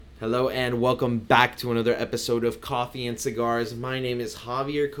Hello and welcome back to another episode of Coffee and Cigars. My name is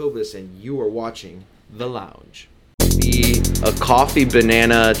Javier Cobas and you are watching The Lounge. A coffee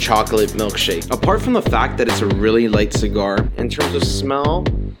banana chocolate milkshake. Apart from the fact that it's a really light cigar, in terms of smell,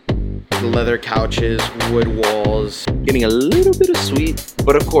 leather couches, wood walls, getting a little bit of sweet,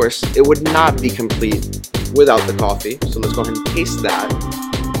 but of course it would not be complete without the coffee. So let's go ahead and taste that.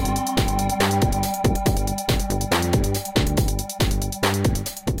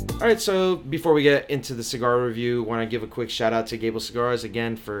 Alright, so before we get into the cigar review, I want to give a quick shout out to Gable Cigars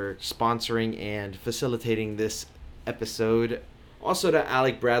again for sponsoring and facilitating this episode. Also to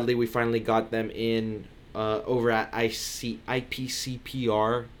Alec Bradley, we finally got them in over at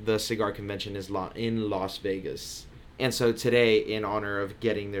IPCPR. The cigar convention is in Las Vegas. And so today, in honor of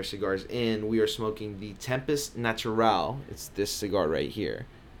getting their cigars in, we are smoking the Tempus Natural. It's this cigar right here.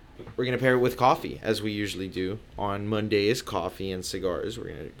 We're going to pair it with coffee, as we usually do. On Mondays, coffee and cigars. We're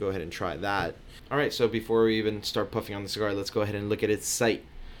going to go ahead and try that. Alright, so before we even start puffing on the cigar, let's go ahead and look at its sight.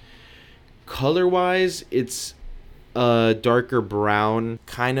 Color-wise, it's darker brown.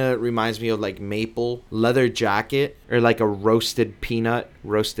 Kind of reminds me of like maple. Leather jacket, or like a roasted peanut.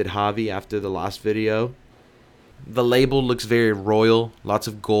 Roasted Javi after the last video. The label looks very royal. Lots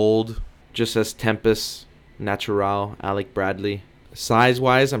of gold. Just says Tempus Natural, Alec Bradley.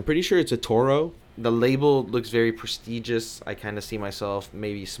 Size-wise, I'm pretty sure it's a Toro. The label looks very prestigious. I kind of see myself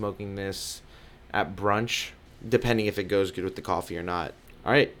maybe smoking this at brunch, depending if it goes good with the coffee or not.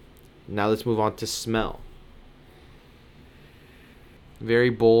 All right, now let's move on to smell. Very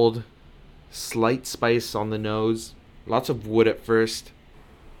bold, slight spice on the nose. Lots of wood at first.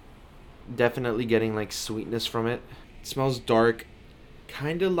 Definitely getting like sweetness from it. It smells dark,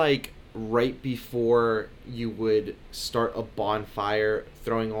 kind of like right before you would start a bonfire,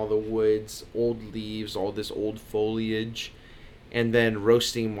 throwing all the woods, old leaves, all this old foliage, and then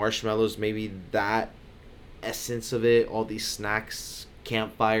roasting marshmallows, maybe that essence of it, all these snacks,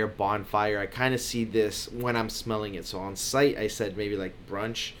 campfire, bonfire. I kind of see this when I'm smelling it. So on site, I said maybe like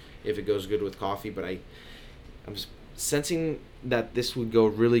brunch if it goes good with coffee, but I'm sensing that this would go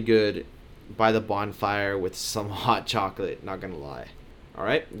really good by the bonfire with some hot chocolate, not gonna lie.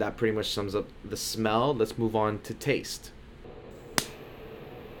 Alright, that pretty much sums up the smell. Let's move on to taste.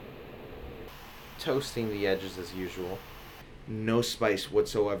 Toasting the edges as usual. No spice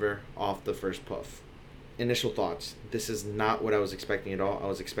whatsoever off the first puff. Initial thoughts. This is not what I was expecting at all. I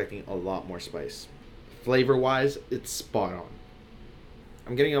was expecting a lot more spice. Flavor-wise, it's spot on.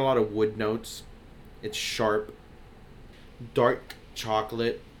 I'm getting a lot of wood notes. It's sharp. Dark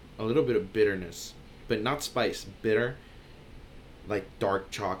chocolate. A little bit of bitterness. But not spice. Bitter. Like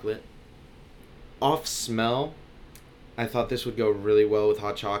dark chocolate. Off smell, I thought this would go really well with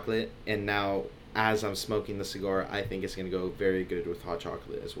hot chocolate, and now as I'm smoking the cigar, I think it's going to go very good with hot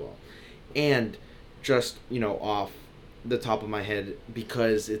chocolate as well. And just, off the top of my head,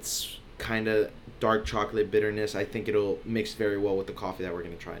 because it's kind of dark chocolate bitterness, I think it'll mix very well with the coffee that we're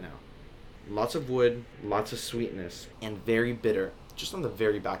going to try now. Lots of wood, lots of sweetness, and very bitter, just on the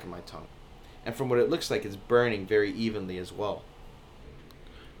very back of my tongue. And from what it looks like, it's burning very evenly as well.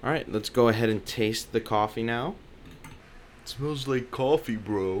 Alright, let's go ahead and taste the coffee now. It smells like coffee,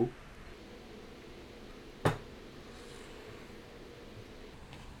 bro.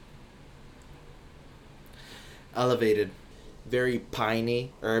 Elevated. Very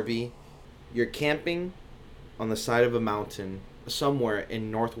piney, herby. You're camping on the side of a mountain somewhere in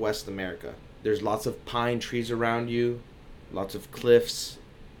Northwest America. There's lots of pine trees around you, lots of cliffs.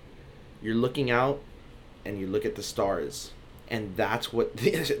 You're looking out and you look at the stars. And that's what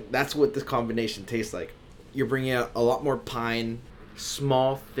this combination tastes like. You're bringing out a lot more pine,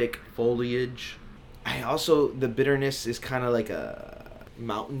 small, thick foliage. The bitterness is kind of like a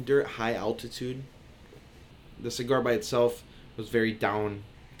mountain dirt, high altitude. The cigar by itself was very down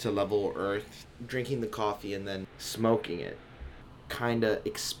to level earth. Drinking the coffee and then smoking it kind of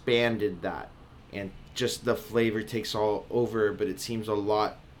expanded that. And just the flavor takes all over, but it seems a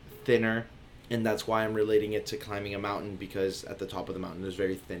lot thinner. And that's why I'm relating it to climbing a mountain, because at the top of the mountain there's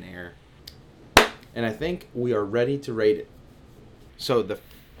very thin air. And I think we are ready to rate it. So the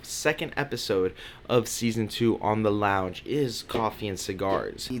second episode of Season 2 on the Lounge is Coffee and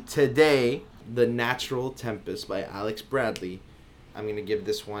Cigars. Today, the Natural Tempus by Alex Bradley. I'm going to give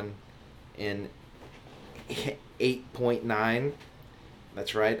this one an 8.9.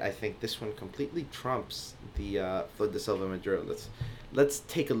 That's right. I think this one completely trumps the Flor de Selva Maduro. Let's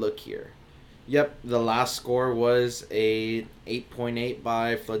take a look here. Yep, the last score was a 8.8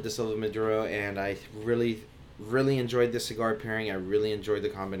 by Flor de Selva Maduro, and I really enjoyed this cigar pairing. I really enjoyed the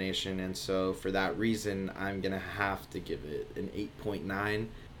combination, and so for that reason, I'm going to have to give it an 8.9.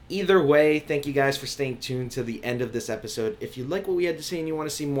 Either way, thank you guys for staying tuned to the end of this episode. If you like what we had to say and you want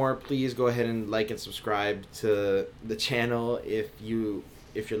to see more, please go ahead and like and subscribe to the channel. If you're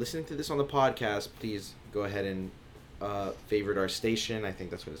listening to this on the podcast, please go ahead and favorite our station. I think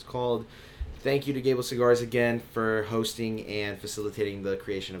that's what it's called. Thank you to Gable Cigars again for hosting and facilitating the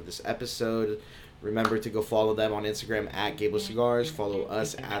creation of this episode. Remember to go follow them on Instagram at Gable Cigars. Follow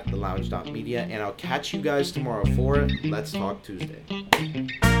us at thelounge.media. And I'll catch you guys tomorrow for Let's Talk Tuesday.